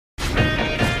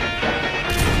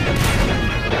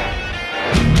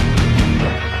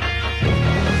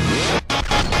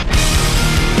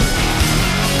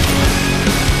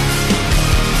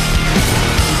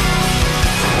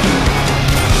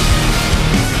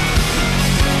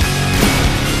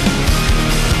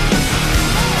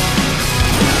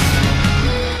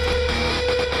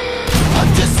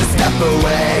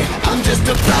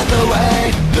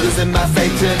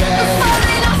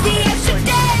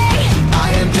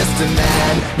just a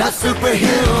man, not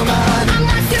superhuman. I'm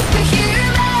not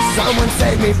superhuman. Someone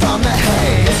save me from the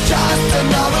hate. It's just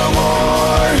another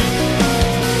war,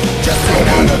 just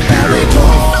another family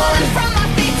torn From my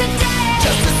feet today.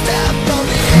 just a step from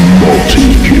the edge.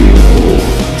 Multi-kill.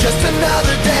 Just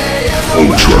another day in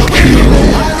the Ultra kill.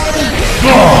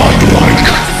 Godlike.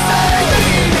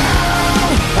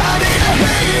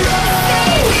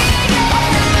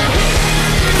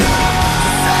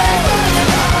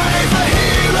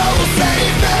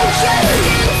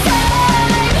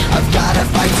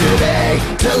 Today,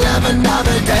 till have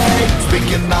another day.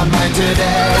 Speaking my mind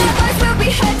today. My voice will be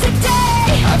heard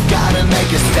today. I've gotta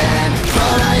make a stand,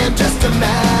 but I am just a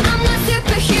man. I'm not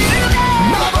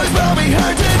superhuman. My voice will be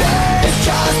heard today. It's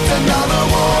just another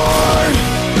war,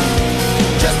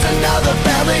 just another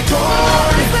family My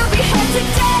torn. voice will be heard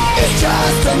today. It's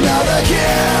just another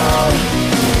kill.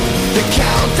 The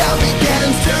countdown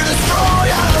begins to destroy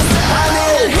ourselves. I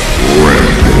need a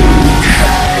hero.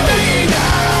 Save me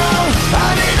now. I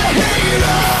need a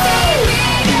hero. Save me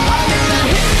now. I need a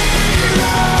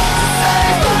hero.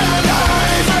 Save my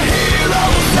life. A hero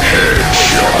will save me.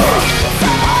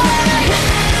 I need a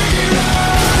hero.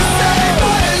 Save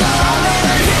my life. I need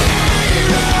a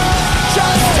hero.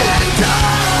 Just in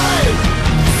time.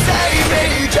 Save me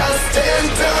just in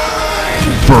time.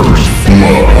 First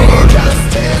blood.